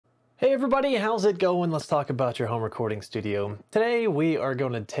Hey everybody, how's it going? Let's talk about your home recording studio. Today we are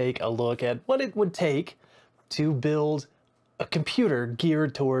going to take a look at what it would take to build a computer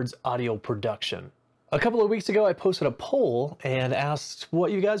geared towards audio production. A couple of weeks ago I posted a poll and asked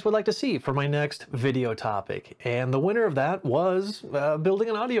what you guys would like to see for my next video topic, and the winner of that was building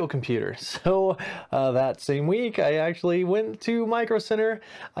an audio computer. So that same week I actually went to Microcenter.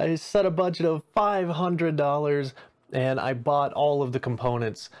 I set a budget of $500 and I bought all of the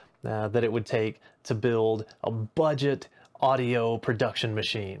components that it would take to build a budget audio production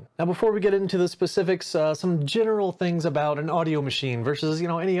machine. Now, before we get into the specifics, some general things about an audio machine versus,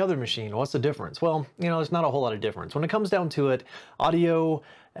 any other machine. What's the difference? Well, there's not a whole lot of difference. When it comes down to it, audio,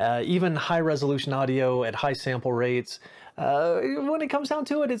 even high resolution audio at high sample rates, when it comes down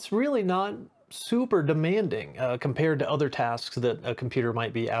to it, it's really not super demanding compared to other tasks that a computer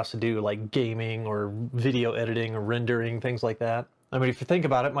might be asked to do, like gaming or video editing or rendering, things like that. I mean, if you think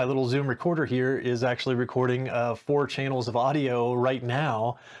about it, my little Zoom recorder here is actually recording 4 channels of audio right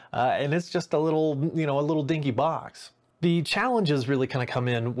now, and it's just a little, a little dinky box. The challenges really kind of come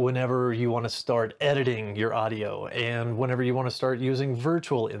in whenever you want to start editing your audio and whenever you want to start using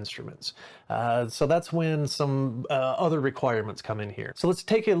virtual instruments. So that's when some other requirements come in here. So let's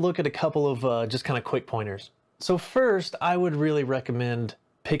take a look at a couple of just kind of quick pointers. So first, I would really recommend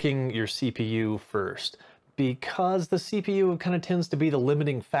picking your CPU first, because the CPU kind of tends to be the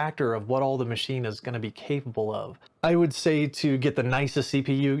limiting factor of what all the machine is going to be capable of. I would say to get the nicest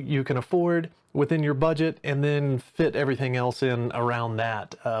CPU you can afford within your budget, and then fit everything else in around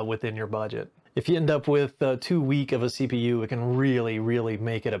that within your budget. If you end up with too weak of a CPU, it can really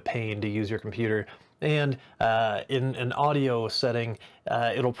make it a pain to use your computer. And in an audio setting,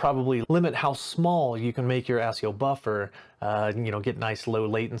 it'll probably limit how small you can make your ASIO buffer, get nice low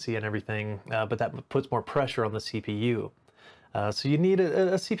latency and everything, but that puts more pressure on the CPU. So you need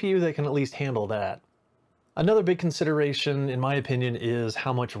a CPU that can at least handle that. Another big consideration, in my opinion, is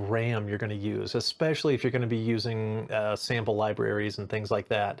how much RAM you're going to use, especially if you're going to be using sample libraries and things like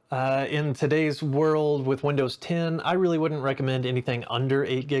that. In today's world with Windows 10, I really wouldn't recommend anything under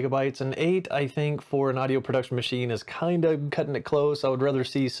 8 gigabytes, and 8, I think, for an audio production machine is kind of cutting it close. I would rather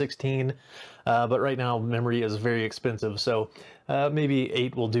see 16, but right now memory is very expensive, so maybe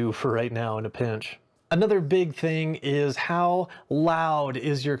 8 will do for right now in a pinch. Another big thing is how loud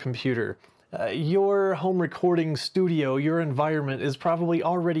is your computer. Your home recording studio, your environment is probably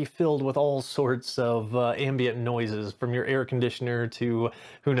already filled with all sorts of ambient noises, from your air conditioner to,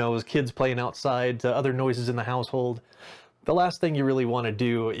 who knows, kids playing outside, to other noises in the household. The last thing you really want to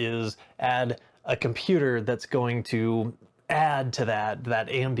do is add a computer that's going to add to that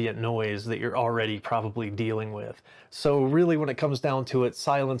ambient noise that you're already probably dealing with. So really, when it comes down to it,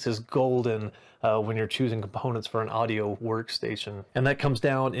 silence is golden when you're choosing components for an audio workstation. And that comes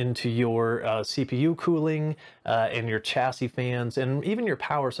down into your CPU cooling and your chassis fans, and even your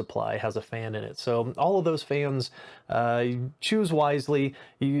power supply has a fan in it. So all of those fans, choose wisely.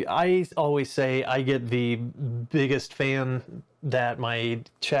 I always say I get the biggest fan that my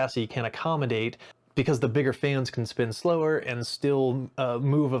chassis can accommodate, because the bigger fans can spin slower and still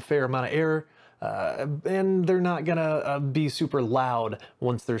move a fair amount of air, and they're not gonna be super loud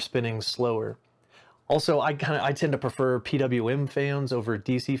once they're spinning slower. Also, I tend to prefer PWM fans over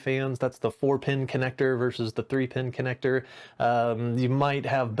DC fans. That's the 4-pin connector versus the 3-pin connector. You might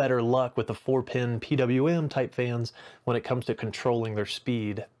have better luck with the 4-pin PWM type fans when it comes to controlling their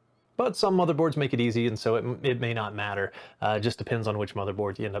speed. But some motherboards make it easy, and so it may not matter. It just depends on which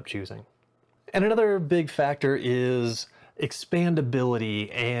motherboard you end up choosing. And another big factor is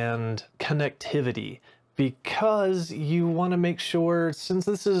expandability and connectivity, because you want to make sure, since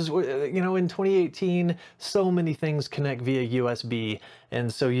this is, in 2018, so many things connect via USB,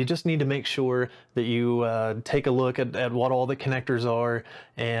 and so you just need to make sure that you take a look at what all the connectors are,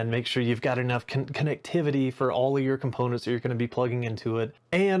 and make sure you've got enough connectivity for all of your components that you're going to be plugging into it,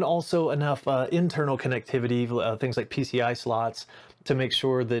 and also enough internal connectivity, things like PCI slots, to make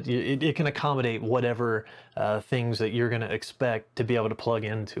sure that it can accommodate whatever things that you're going to expect to be able to plug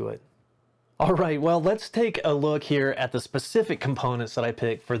into it. All right, well, let's take a look here at the specific components that I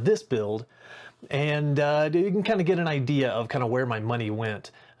picked for this build, and you can kind of get an idea of kind of where my money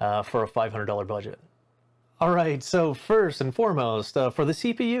went for a $500 budget. All right, so first and foremost, for the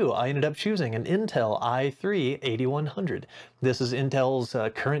CPU, I ended up choosing an Intel i3-8100. This is Intel's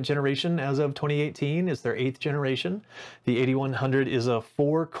current generation as of 2018, is their 8th generation. The 8100 is a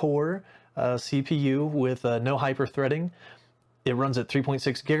 4-core CPU with no hyper-threading. It runs at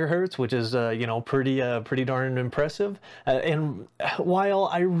 3.6 gigahertz, which is, you know, pretty darn impressive. And while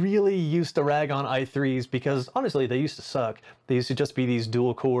I really used to rag on i3s because honestly, they used to suck. They used to just be these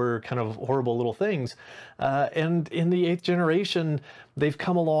dual core kind of horrible little things. And in the 8th generation, they've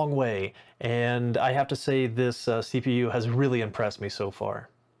come a long way. And I have to say this CPU has really impressed me so far.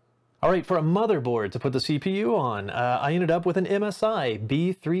 All right, for a motherboard to put the CPU on, I ended up with an MSI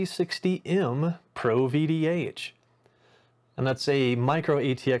B360M Pro VDH. And that's a micro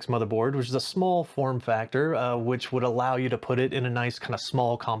ATX motherboard, which is a small form factor, which would allow you to put it in a nice kind of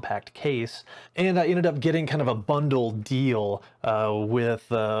small compact case. And I ended up getting kind of a bundle deal with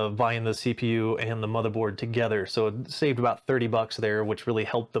buying the CPU and the motherboard together. So it saved about 30 bucks there, which really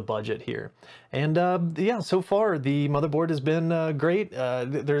helped the budget here. And yeah, so far the motherboard has been great. I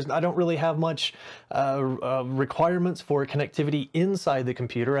don't really have much requirements for connectivity inside the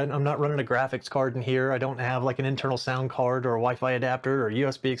computer. I'm not running a graphics card in here. I don't have like an internal sound card or a Wi-Fi adapter or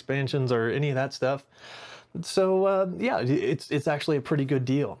USB expansions or any of that stuff. So yeah, it's actually a pretty good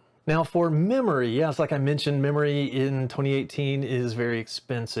deal. Now for memory, yes, like I mentioned, memory in 2018 is very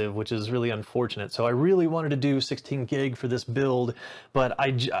expensive, which is really unfortunate. So I really wanted to do 16 gig for this build, but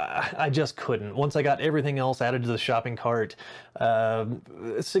I just couldn't. Once I got everything else added to the shopping cart,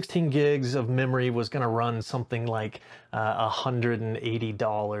 16 gigs of memory was going to run something like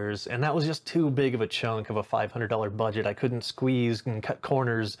 $180, and that was just too big of a chunk of a $500 budget. I couldn't squeeze and cut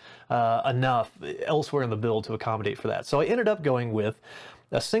corners enough elsewhere in the build to accommodate for that. So I ended up going with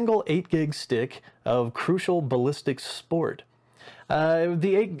a single 8 gig stick of Crucial Ballistic Sport.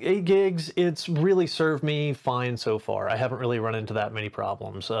 The 8 gigs, it's really served me fine so far. I haven't really run into that many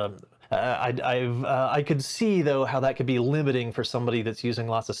problems. I could see though how that could be limiting for somebody that's using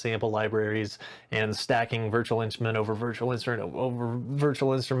lots of sample libraries and stacking virtual instrument over virtual instrument over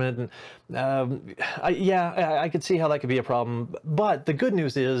virtual instrument. And I could see how that could be a problem. But the good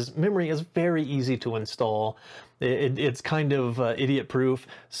news is memory is very easy to install. It's kind of idiot proof.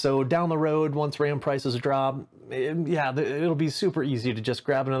 So down the road, once RAM prices drop, it'll be super easy to just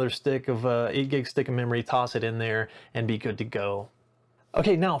grab another stick of 8 gig stick of memory, toss it in there, and be good to go.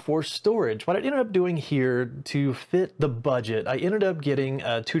 Okay, now for storage, what I ended up doing here to fit the budget, I ended up getting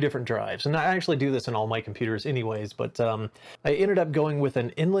 2 different drives. And I actually do this in all my computers anyways, but I ended up going with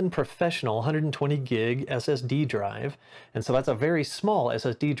an Inland Professional 120 gig SSD drive. And so that's a very small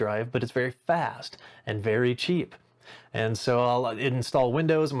SSD drive, but it's very fast and very cheap. And so I'll install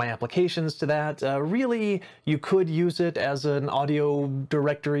Windows and my applications to that. Really, you could use it as an audio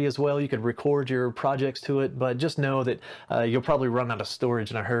directory as well. You could record your projects to it, but just know that you'll probably run out of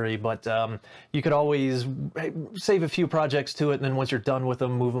storage in a hurry. But you could always save a few projects to it, and then once you're done with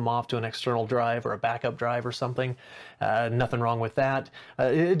them, move them off to an external drive or a backup drive or something. Nothing wrong with that.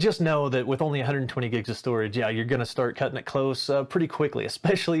 Just know that with only 120 gigs of storage, yeah, you're going to start cutting it close pretty quickly,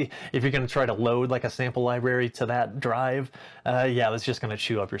 especially if you're going to try to load like a sample library to that drive. Yeah, that's just going to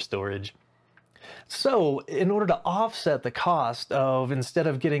chew up your storage. So in order to offset the cost of, instead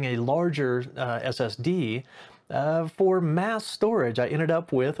of getting a larger SSD, for mass storage, I ended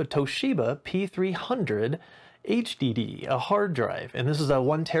up with a Toshiba P300 HDD, a hard drive, and this is a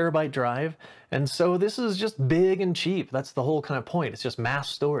 1 terabyte drive. And so this is just big and cheap. That's the whole kind of point. It's just mass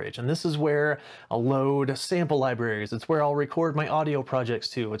storage. And this is where I'll load sample libraries. It's where I'll record my audio projects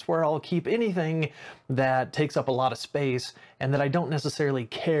to. It's where I'll keep anything that takes up a lot of space and that I don't necessarily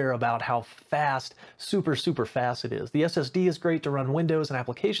care about how fast, super fast it is. The SSD is great to run Windows and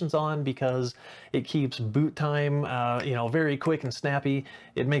applications on because it keeps boot time, very quick and snappy.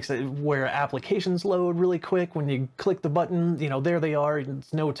 It makes it where applications load really quick. When you click the button, there they are.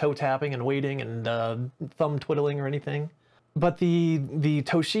 It's no toe tapping and waiting and thumb twiddling or anything. But the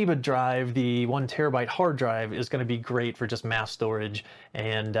Toshiba drive, the 1 terabyte hard drive, is going to be great for just mass storage,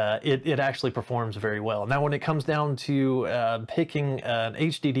 and it actually performs very well. Now, when it comes down to picking an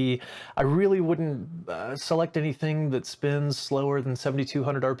HDD, I really wouldn't select anything that spins slower than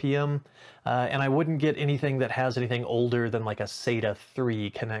 7,200 RPM, and I wouldn't get anything that has anything older than like a SATA 3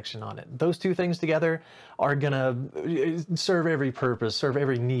 connection on it. Those two things together are going to serve every purpose, serve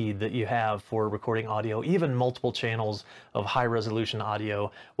every need that you have for recording audio, even multiple channels of high resolution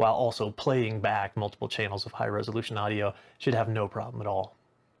audio, while also playing back multiple channels of high resolution audio. Should have no problem at all.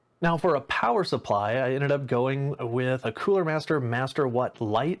 Now for a power supply, I ended up going with a Cooler Master Master Watt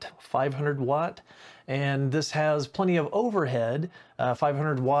Lite 500 watt, and this has plenty of overhead.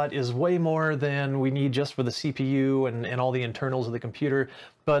 500 watt is way more than we need just for the CPU and all the internals of the computer,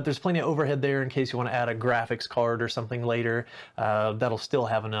 but there's plenty of overhead there in case you want to add a graphics card or something later. That'll still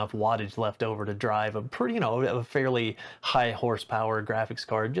have enough wattage left over to drive a pretty, a fairly high horsepower graphics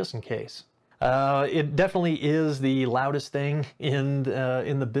card just in case. It definitely is the loudest thing in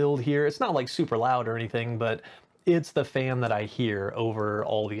the build here. It's not like super loud or anything, but it's the fan that I hear over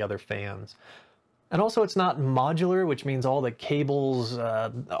all the other fans. And also it's not modular, which means all the cables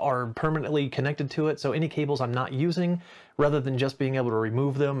are permanently connected to it. So any cables I'm not using, rather than just being able to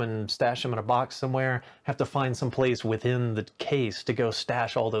remove them and stash them in a box somewhere, have to find some place within the case to go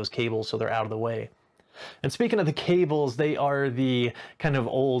stash all those cables so they're out of the way. And speaking of the cables, they are the kind of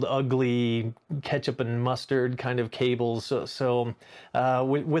old, ugly ketchup and mustard kind of cables.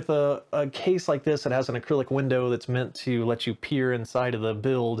 With a case like this that has an acrylic window that's meant to let you peer inside of the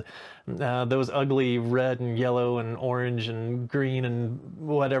build, those ugly red and yellow and orange and green and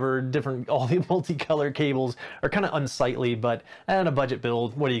whatever different, all the multicolored cables are kind of unsightly, but in a budget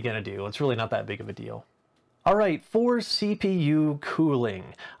build, what are you going to do? It's really not that big of a deal. All right, for CPU cooling,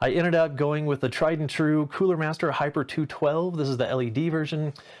 I ended up going with the tried and true Cooler Master Hyper 212. This is the LED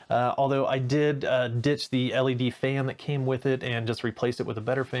version, although I did ditch the LED fan that came with it and just replace it with a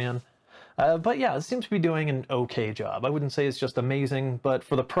better fan. But yeah, it seems to be doing an okay job. I wouldn't say it's just amazing, but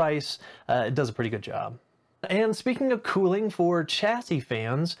for the price, it does a pretty good job. And speaking of cooling for chassis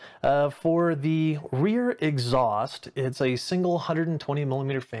fans, for the rear exhaust, it's a single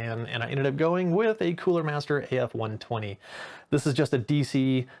 120mm fan, and I ended up going with a Cooler Master AF120. This is just a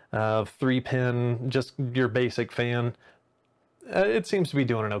DC 3-pin, just your basic fan. It seems to be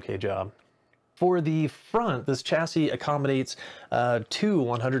doing an okay job. For the front, this chassis accommodates two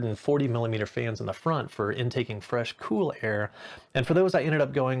 140mm fans in the front for intaking fresh, cool air. And for those, I ended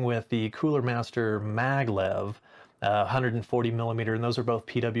up going with the Cooler Master Maglev 140mm, and those are both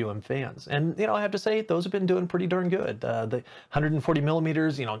PWM fans. And, you know, I have to say, those have been doing pretty darn good. The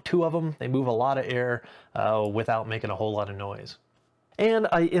 140mm, you know, two of them, they move a lot of air without making a whole lot of noise. And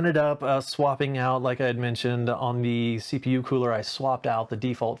I ended up swapping out, like I had mentioned, on the CPU cooler, I swapped out the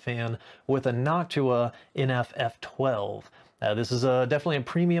default fan with a Noctua NF-F12. This is definitely a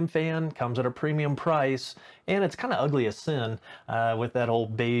premium fan, comes at a premium price, and it's kind of ugly as sin with that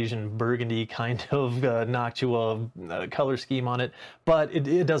old beige and burgundy kind of Noctua color scheme on it, but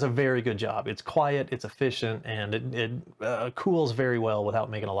it does a very good job. It's quiet, it's efficient, and it cools very well without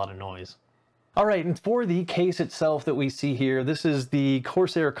making a lot of noise. All right, and for the case itself that we see here, this is the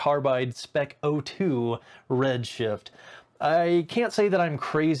Corsair Carbide Spec 02 Redshift. I can't say that I'm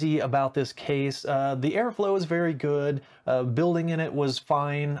crazy about this case. The airflow is very good. Building in it was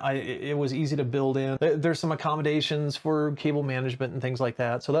fine. It was easy to build in. There's some accommodations for cable management and things like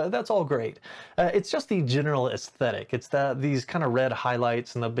that, so that's all great. It's just the general aesthetic. It's these kind of red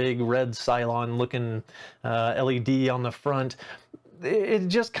highlights and the big red Cylon looking LED on the front. It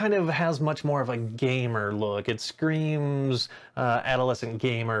just kind of has much more of a gamer look. It screams adolescent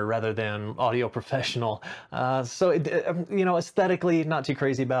gamer rather than audio professional. You know, aesthetically, not too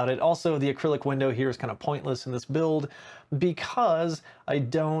crazy about it. Also, the acrylic window here is kind of pointless in this build because I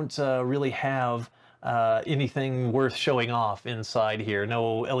don't really have anything worth showing off inside here.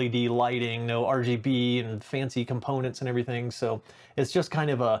 No LED lighting, no RGB and fancy components and everything. So it's just kind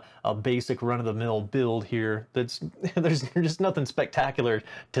of a basic run-of-the-mill build here. There's just nothing spectacular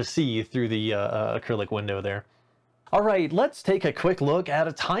to see through the acrylic window there. All right, let's take a quick look at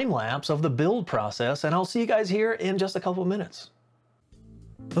a time lapse of the build process, and I'll see you guys here in just a couple of minutes.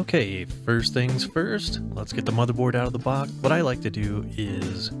 Okay, first things first, let's get the motherboard out of the box. What I like to do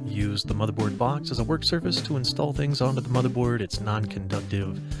is use the motherboard box as a work surface to install things onto the motherboard. It's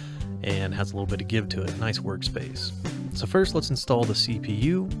non-conductive and has a little bit of give to it, nice workspace. So first let's install the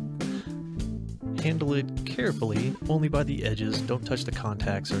CPU. Handle it carefully, only by the edges, don't touch the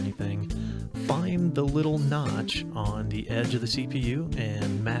contacts or anything. Find the little notch on the edge of the CPU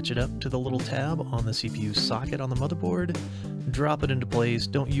and match it up to the little tab on the CPU socket on the motherboard. Drop it into place,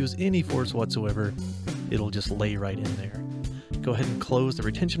 don't use any force whatsoever, it'll just lay right in there. Go ahead and close the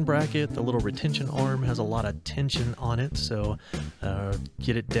retention bracket. The little retention arm has a lot of tension on it, so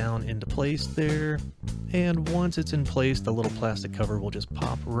get it down into place there. And once it's in place, the little plastic cover will just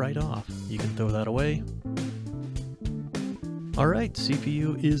pop right off. You can throw that away. Alright,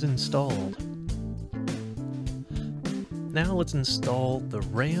 CPU is installed. Now let's install the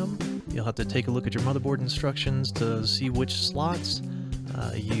RAM. You'll have to take a look at your motherboard instructions to see which slots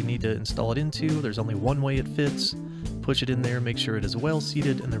you need to install it into. There's only one way it fits. Push it in there, make sure it is well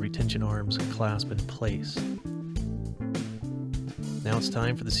seated and the retention arms clasp in place. Now it's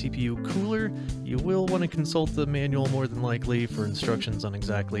time for the CPU cooler. You will want to consult the manual more than likely for instructions on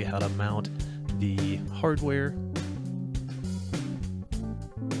exactly how to mount the hardware.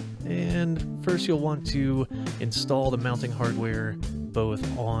 And first you'll want to install the mounting hardware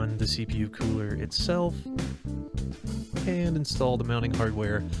both on the CPU cooler itself and install the mounting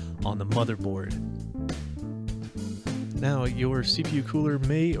hardware on the motherboard. Now, your CPU cooler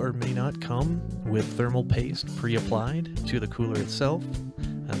may or may not come with thermal paste pre-applied to the cooler itself.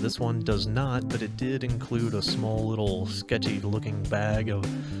 This one does not, but it did include a small little sketchy looking bag of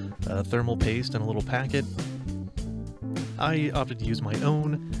thermal paste in a little packet. I opted to use my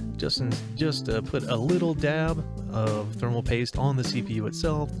own, just put a little dab of thermal paste on the CPU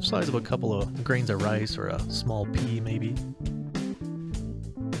itself, the size of a couple of grains of rice or a small pea maybe.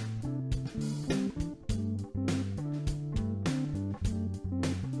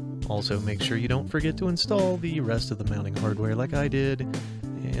 Also, make sure you don't forget to install the rest of the mounting hardware like I did,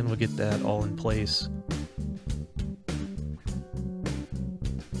 and we'll get that all in place.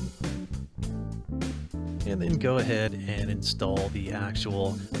 And then go ahead and install the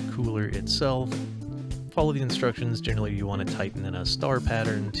actual cooler itself. Follow the instructions. Generally, you want to tighten in a star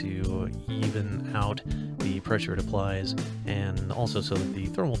pattern to even out the pressure it applies, and also so that the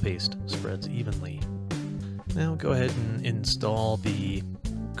thermal paste spreads evenly. Now go ahead and install the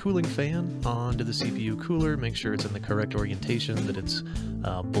cooling fan onto the CPU cooler. Make sure it's in the correct orientation, that it's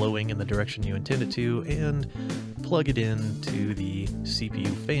blowing in the direction you intend it to, and plug it into the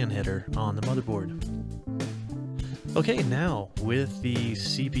CPU fan header on the motherboard. Okay, now with the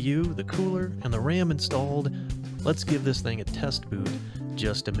CPU, the cooler, and the RAM installed, let's give this thing a test boot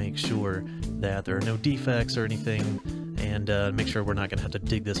just to make sure that there are no defects or anything, and make sure we're not going to have to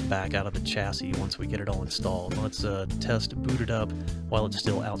dig this back out of the chassis once we get it all installed. Let's test boot it up while it's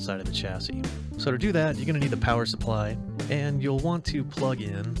still outside of the chassis. So to do that, you're going to need the power supply, and you'll want to plug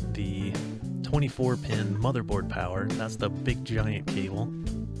in the 24-pin motherboard power. That's the big giant cable.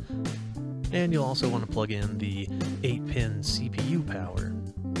 And you'll also want to plug in the 8-pin CPU power.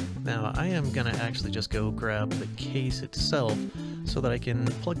 Now, I am going to actually just go grab the case itself so that I can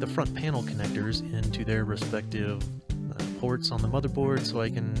plug the front panel connectors into their respective ports on the motherboard, so I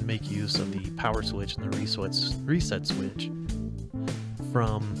can make use of the power switch and the reset switch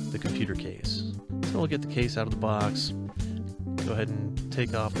from the computer case. So we'll get the case out of the box, go ahead and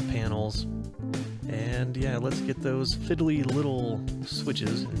take off the panels, and yeah, let's get those fiddly little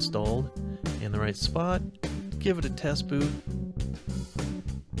switches installed in the right spot. Give it a test boot.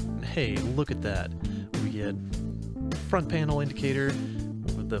 Hey, look at that. We get front panel indicator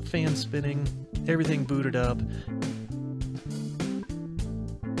with the fan spinning, everything booted up.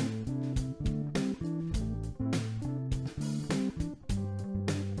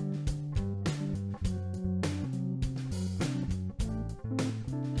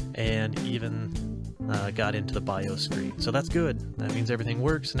 And even got into the BIOS screen. So that's good. That means everything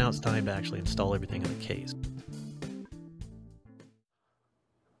works. Now it's time to actually install everything in the case.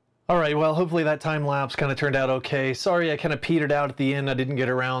 Alright, well, hopefully that time lapse kind of turned out okay. Sorry I kind of petered out at the end. I didn't get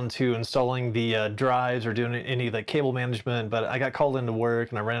around to installing the drives or doing any of the cable management, but I got called into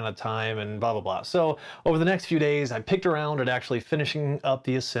work and I ran out of time and blah blah blah. So over the next few days I picked around at actually finishing up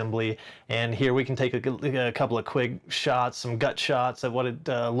the assembly, and here we can take a couple of quick shots, some gut shots of what it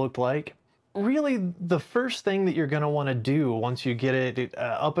looked like. Really, the first thing that you're going to want to do once you get it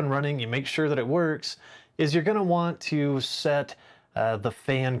up and running, you make sure that it works, is you're going to want to set the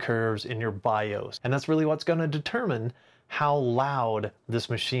fan curves in your BIOS. And that's really what's going to determine how loud this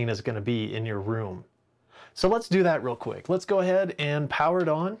machine is going to be in your room. So let's do that real quick. Let's go ahead and power it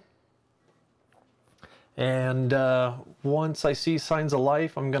on. And once I see signs of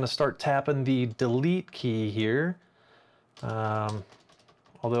life, I'm going to start tapping the delete key here.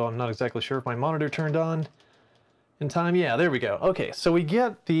 Although I'm not exactly sure if my monitor turned on in time. Yeah, there we go. Okay, so we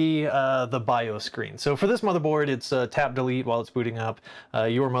get the BIOS screen. So for this motherboard, it's tap delete while it's booting up.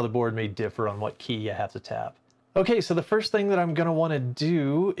 Your motherboard may differ on what key you have to tap. Okay, so the first thing that I'm going to want to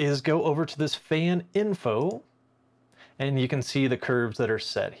do is go over to this fan info, and you can see the curves that are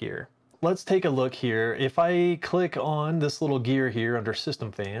set here. Let's take a look here. If I click on this little gear here under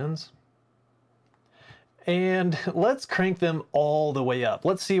system fans, and let's crank them all the way up.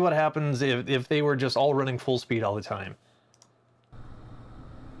 Let's see what happens if they were just all running full speed all the time.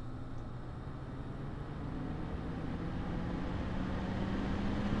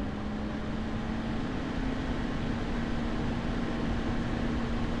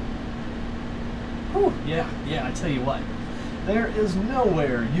 Whew, yeah, I tell you what. There is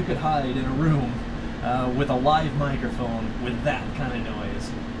nowhere you could hide in a room with a live microphone with that kind of noise.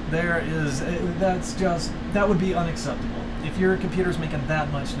 That would be unacceptable. If your computer's making that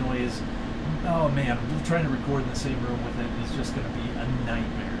much noise, oh man, trying to record in the same room with it is just going to be a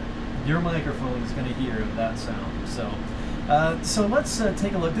nightmare. Your microphone is going to hear that sound. So let's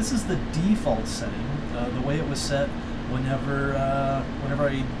take a look. This is the default setting, the way it was set whenever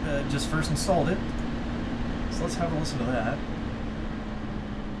I just first installed it. So So let's have a listen to that.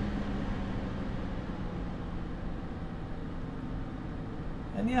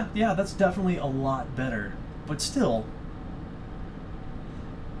 And yeah, that's definitely a lot better. But still,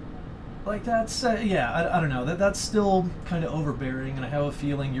 like that's, I don't know, that's still kind of overbearing, and I have a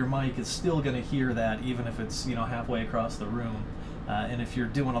feeling your mic is still going to hear that even if it's, you know, halfway across the room. And if you're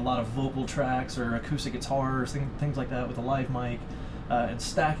doing a lot of vocal tracks or acoustic guitar or things like that with a live mic, and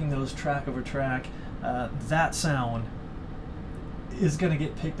stacking those track over track, that sound is going to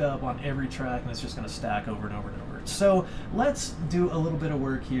get picked up on every track, and it's just going to stack over and over and over. So let's do a little bit of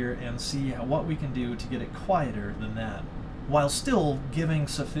work here and see what we can do to get it quieter than that, while still giving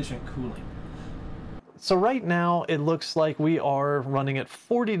sufficient cooling. So right now it looks like we are running at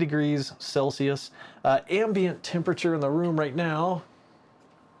 40 degrees Celsius. Ambient temperature in the room right now,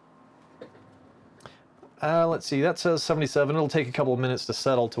 let's see, that says 77. It'll take a couple of minutes to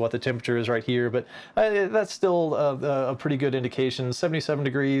settle to what the temperature is right here, but that's still a pretty good indication. 77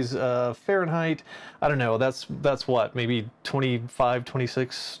 degrees Fahrenheit. I don't know, that's what, maybe 25,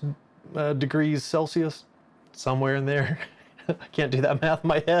 26 degrees Celsius, somewhere in there. I can't do that math in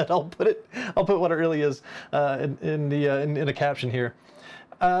my head. I'll put what it really is in a caption here.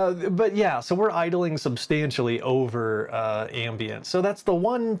 But yeah, so we're idling substantially over ambient. So that's the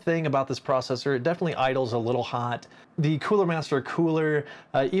one thing about this processor. It definitely idles a little hot. The Cooler Master cooler,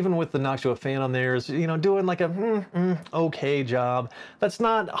 even with the Noctua fan on there, is, you know, doing like a okay job. That's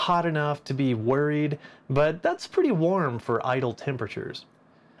not hot enough to be worried, but that's pretty warm for idle temperatures.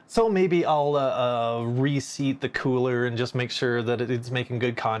 So maybe I'll reseat the cooler and just make sure that it's making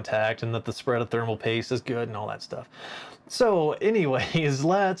good contact and that the spread of thermal paste is good and all that stuff. So anyways,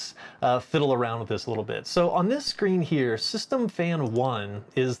 let's fiddle around with this a little bit. So on this screen here, System Fan 1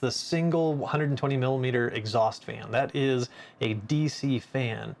 is the single 120 millimeter exhaust fan. That is a DC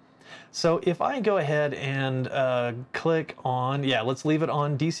fan. So if I go ahead and click on, let's leave it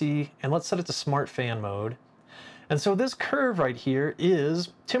on DC and let's set it to Smart Fan mode. And so this curve right here is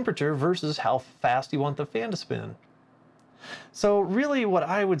temperature versus how fast you want the fan to spin. So really what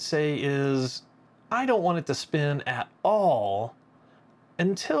I would say is I don't want it to spin at all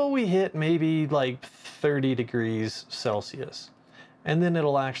until we hit maybe like 30 degrees Celsius. And then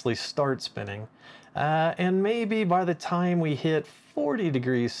it'll actually start spinning. And maybe by the time we hit 40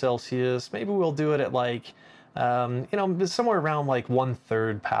 degrees Celsius, maybe we'll do it at like, you know, somewhere around like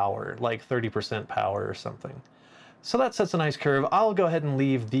 1/3 power, like 30% power or something. So that sets a nice curve. I'll go ahead and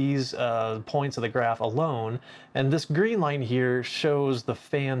leave these points of the graph alone, and this green line here shows the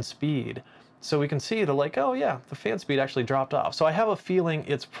fan speed. So we can see that, like, oh yeah, the fan speed actually dropped off. So I have a feeling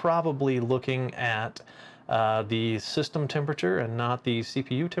it's probably looking at the system temperature and not the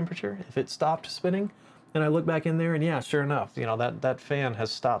CPU temperature if it stopped spinning. And I look back in there and yeah, sure enough, you know, that fan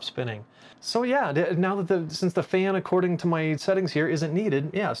has stopped spinning. So yeah, now that since the fan, according to my settings here, isn't needed,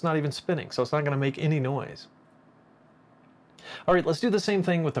 yeah, it's not even spinning, so it's not gonna make any noise. All right, let's do the same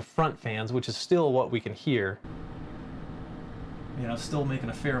thing with the front fans, which is still what we can hear. You know, still making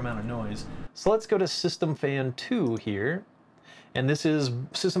a fair amount of noise. So let's go to System Fan 2 here. And this is,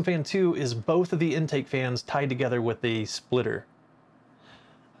 System Fan 2 is both of the intake fans tied together with a splitter.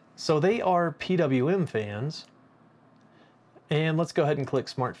 So they are PWM fans. And let's go ahead and click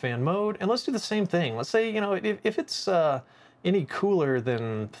Smart Fan Mode. And let's do the same thing. Let's say, you know, if it's any cooler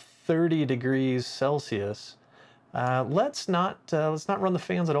than 30 degrees Celsius, let's not run the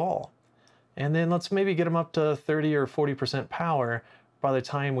fans at all. And then let's maybe get them up to 30 or 40% power by the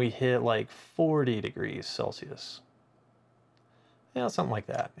time we hit like 40 degrees Celsius. Yeah, something like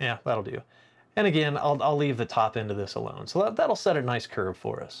that. Yeah, that'll do. And again, I'll leave the top end of this alone. So that'll set a nice curve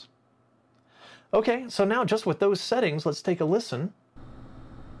for us. Okay, so now just with those settings, let's take a listen.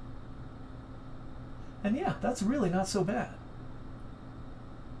 And yeah, that's really not so bad.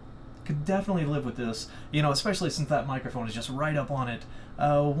 Could definitely live with this, you know, especially since that microphone is just right up on it.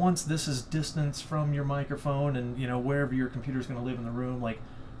 Once this is distance from your microphone and, you know, wherever your computer's going to live in the room, like,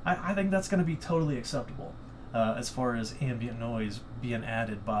 I think that's going to be totally acceptable as far as ambient noise being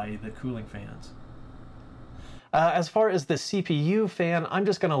added by the cooling fans. As far as the CPU fan, I'm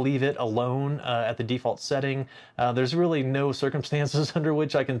just going to leave it alone at the default setting. There's really no circumstances under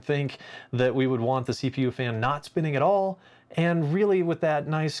which I can think that we would want the CPU fan not spinning at all. And really, with that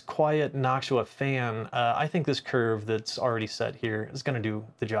nice, quiet Noctua fan, I think this curve that's already set here is going to do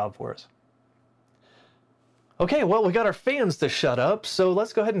the job for us. Okay, well, we got our fans to shut up, so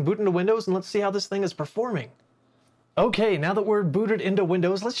let's go ahead and boot into Windows and let's see how this thing is performing. Okay, now that we're booted into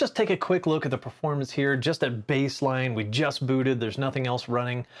Windows, let's just take a quick look at the performance here, just at baseline. We just booted, there's nothing else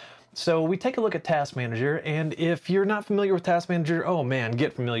running. So we take a look at Task Manager, and if you're not familiar with Task Manager, oh man,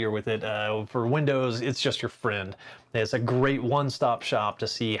 get familiar with it. For Windows, it's just your friend. It's a great one-stop shop to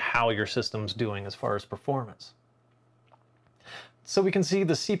see how your system's doing as far as performance. So we can see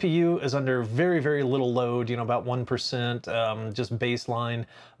the CPU is under very, very little load, you know, about 1%, just baseline,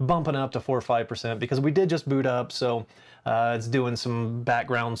 bumping up to 4 or 5% because we did just boot up, so it's doing some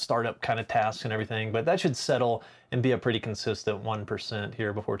background startup kind of tasks and everything, but that should settle and be a pretty consistent 1%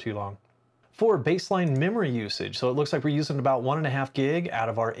 here before too long. For baseline memory usage, so it looks like we're using about 1.5 gig out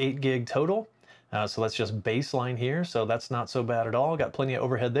of our 8 gig total. So that's just baseline here, so that's not so bad at all. Got plenty of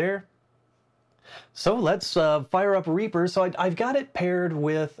overhead there. So let's fire up Reaper. So I've got it paired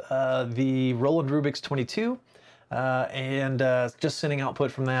with the Roland Rubix 22 and just sending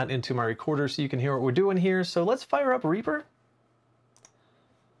output from that into my recorder so you can hear what we're doing here. So let's fire up Reaper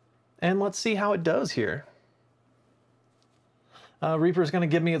and let's see how it does here. Reaper is going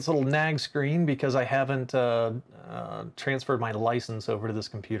to give me its little nag screen because I haven't transferred my license over to this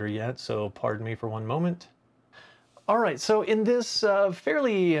computer yet, so pardon me for one moment. All right, so in this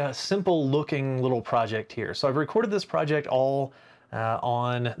fairly simple looking little project here, so I've recorded this project all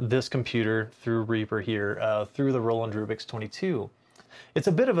on this computer through Reaper here, through the Roland Rubix 22. It's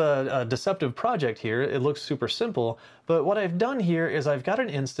a bit of a deceptive project here. It looks super simple, but what I've done here is I've got an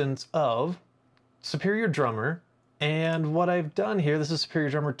instance of Superior Drummer, and what I've done here, this is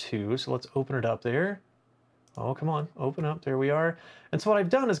Superior Drummer 2, so let's open it up there. Oh, come on, open up, there we are. And so what I've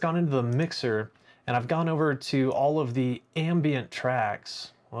done is gone into the mixer, and I've gone over to all of the ambient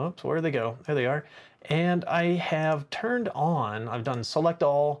tracks. Whoops, where'd they go? There they are. And I have turned on, I've done select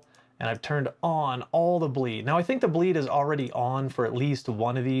all, and I've turned on all the bleed. Now I think the bleed is already on for at least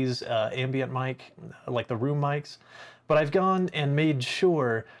one of these ambient mic, like the room mics, but I've gone and made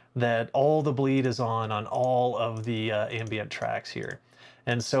sure that all the bleed is on all of the ambient tracks here.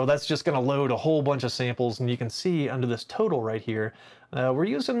 And so that's just going to load a whole bunch of samples, and you can see under this total right here, we're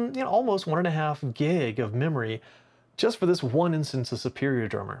using, you know, almost 1.5 gig of memory just for this one instance of Superior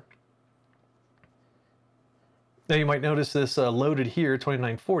Drummer. Now you might notice this loaded here,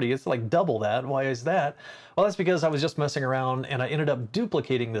 2940, it's like double that. Why is that? Well, that's because I was just messing around and I ended up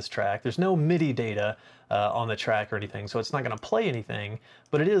duplicating this track. There's no MIDI data on the track or anything, so it's not going to play anything,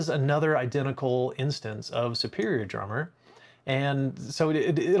 but it is another identical instance of Superior Drummer. And so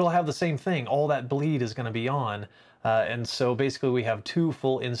it'll have the same thing. All that bleed is going to be on. And so basically we have two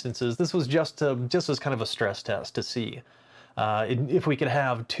full instances. This was just as kind of a stress test to see if we could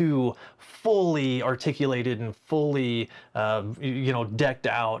have two fully articulated and fully, you know, decked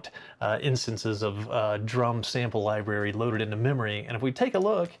out instances of drum sample library loaded into memory. And if we take a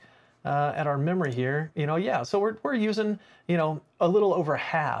look at our memory here, you know, yeah, so we're using, you know, a little over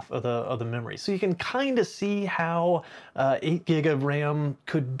half of the memory. So you can kind of see how 8 gig of RAM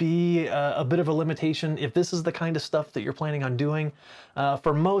could be a bit of a limitation if this is the kind of stuff that you're planning on doing.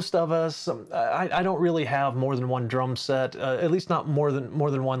 For most of us, I don't really have more than one drum set, at least not more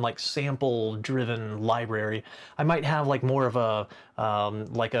than one like sample driven library. I might have like more of a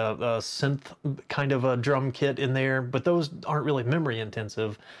like a synth kind of a drum kit in there, but those aren't really memory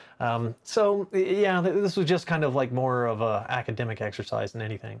intensive. So yeah, this was just kind of like more of a academic exercise than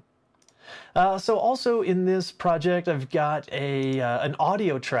anything. So also in this project, I've got an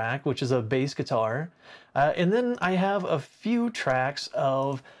audio track, which is a bass guitar, and then I have a few tracks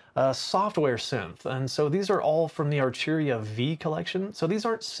of software synth, and so these are all from the Arturia V collection. So these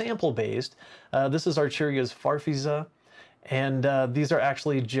aren't sample based. This is Arturia's Farfisa. And these are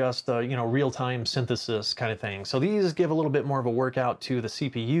actually just, you know, real-time synthesis kind of thing. So these give a little bit more of a workout to the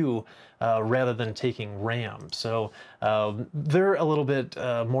CPU rather than taking RAM. So they're a little bit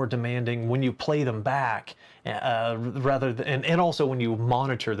more demanding when you play them back, rather than, and also when you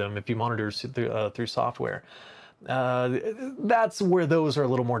monitor them, if you monitor through software. That's where those are a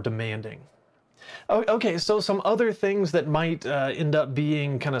little more demanding. Okay, so some other things that might end up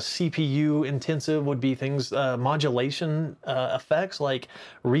being kind of CPU intensive would be things, modulation effects like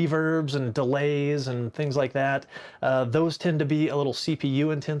reverbs and delays and things like that. Those tend to be a little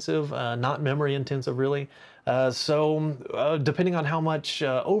CPU intensive, not memory intensive really. So depending on how much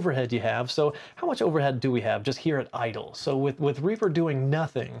overhead you have, so how much overhead do we have just here at idle? So with Reaper doing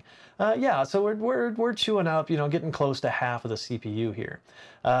nothing, yeah, so we're chewing up, you know, getting close to half of the CPU here.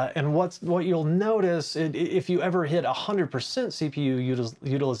 And what you'll notice, if you ever hit 100% CPU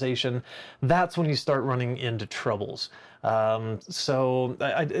utilization, that's when you start running into troubles.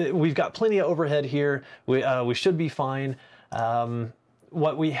 So we've got plenty of overhead here. We should be fine.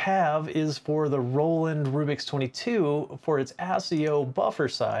 What we have is for the Roland Rubix 22, for its ASIO buffer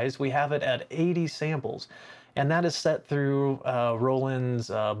size, we have it at 80 samples. and that is set through Roland's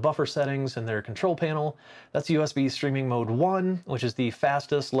buffer settings in their control panel. That's USB streaming mode 1, which is the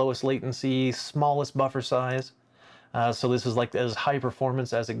fastest, lowest latency, smallest buffer size. So this is like as high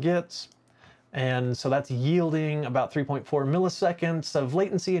performance as it gets. And so that's yielding about 3.4 milliseconds of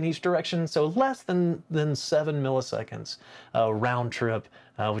latency in each direction, so less than 7 milliseconds round trip,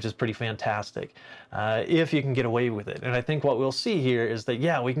 which is pretty fantastic, if you can get away with it. And I think what we'll see here is that,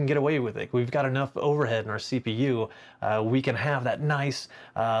 yeah, we can get away with it. We've got enough overhead in our CPU. We can have that nice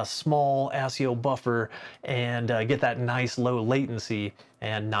small ASIO buffer and get that nice low latency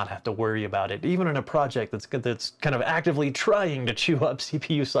and not have to worry about it, even in a project that's kind of actively trying to chew up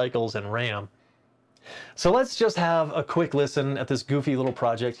CPU cycles and RAM. So let's just have a quick listen at this goofy little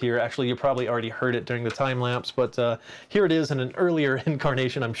project here. Actually, you probably already heard it during the time lapse, but here it is in an earlier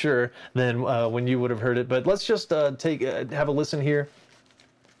incarnation, I'm sure, than when you would have heard it. But let's just have a listen here.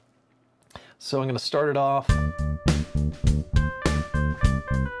 So I'm going to start it off.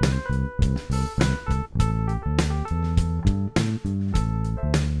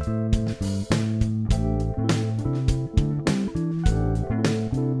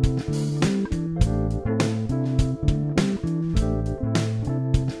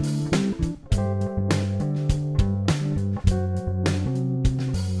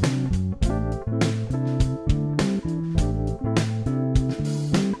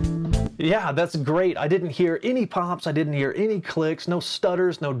 Yeah, that's great. I didn't hear any pops, I didn't hear any clicks, no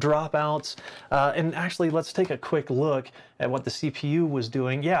stutters, no dropouts. And actually, let's take a quick look at what the CPU was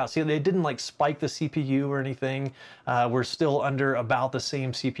doing. Yeah, see, they didn't like spike the CPU or anything. We're still under about the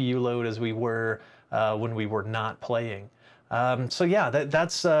same CPU load as we were when we were not playing. So yeah,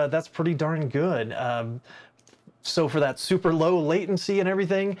 that's pretty darn good. So for that super low latency and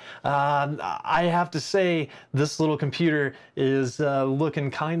everything, I have to say this little computer is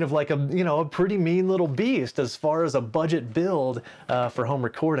looking kind of like a pretty mean little beast as far as a budget build for home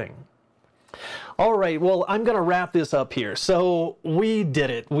recording. All right, well, I'm going to wrap this up here. So we did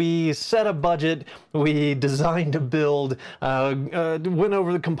it. We set a budget, we designed a build, went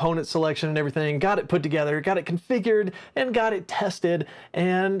over the component selection and everything, got it put together, got it configured, and got it tested.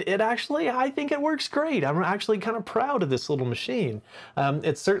 And it actually, I think it works great. I'm actually kind of proud of this little machine.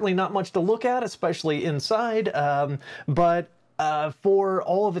 It's certainly not much to look at, especially inside, but for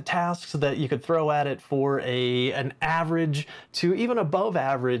all of the tasks that you could throw at it for an average to even above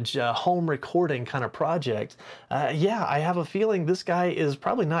average home recording kind of project, yeah, I have a feeling this guy is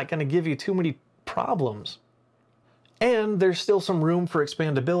probably not going to give you too many problems. And there's still some room for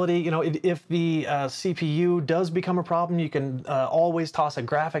expandability. You know, if the CPU does become a problem, you can always toss a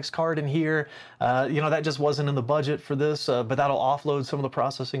graphics card in here. You know, that just wasn't in the budget for this, but that'll offload some of the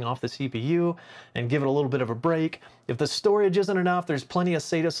processing off the CPU and give it a little bit of a break. If the storage isn't enough, there's plenty of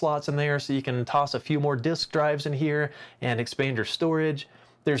SATA slots in there, so you can toss a few more disk drives in here and expand your storage.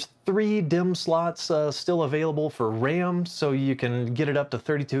 There's 3 DIMM slots still available for RAM, so you can get it up to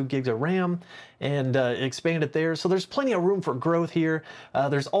 32 gigs of RAM and expand it there. So there's plenty of room for growth here.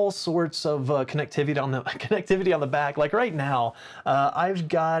 There's all sorts of connectivity on the back. Like right now, I've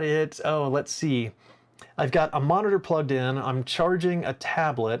got it. Oh, let's see. I've got a monitor plugged in. I'm charging a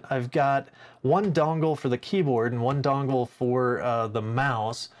tablet. I've got 1 dongle for the keyboard and 1 dongle for the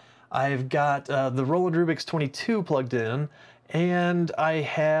mouse. I've got the Roland Rubix 22 plugged in. And I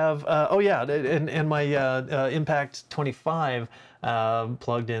have, oh yeah, and my Impact 25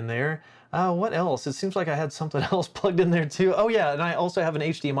 plugged in there. What else? It seems like I had something else plugged in there too. Oh yeah, and I also have an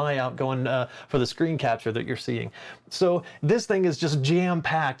HDMI out going for the screen capture that you're seeing. So this thing is just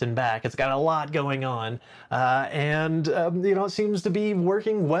jam-packed in back. It's got a lot going on, and you know, it seems to be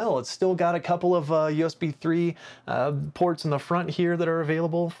working well. It's still got a couple of USB 3 ports in the front here that are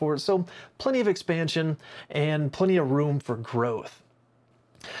available for, so plenty of expansion and plenty of room for growth.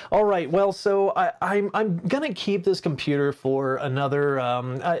 All right, well, so I'm gonna keep this computer for another,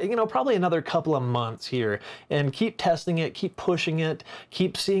 you know, probably another couple of months here, and keep testing it, keep pushing it,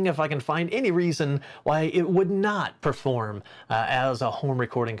 keep seeing if I can find any reason why it would not perform as a home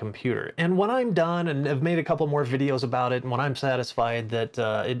recording computer. And when I'm done and have made a couple more videos about it, and when I'm satisfied that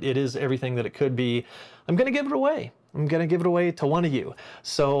it is everything that it could be, I'm gonna give it away. I'm going to give it away to one of you.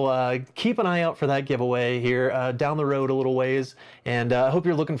 So keep an eye out for that giveaway here down the road a little ways. And I hope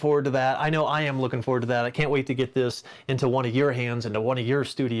you're looking forward to that. I know I am looking forward to that. I can't wait to get this into one of your hands, into one of your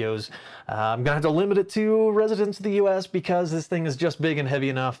studios. I'm going to have to limit it to residents of the US because this thing is just big and heavy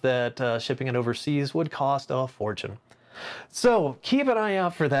enough that shipping it overseas would cost a fortune. So keep an eye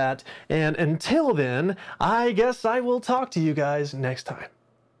out for that. And until then, I guess I will talk to you guys next time.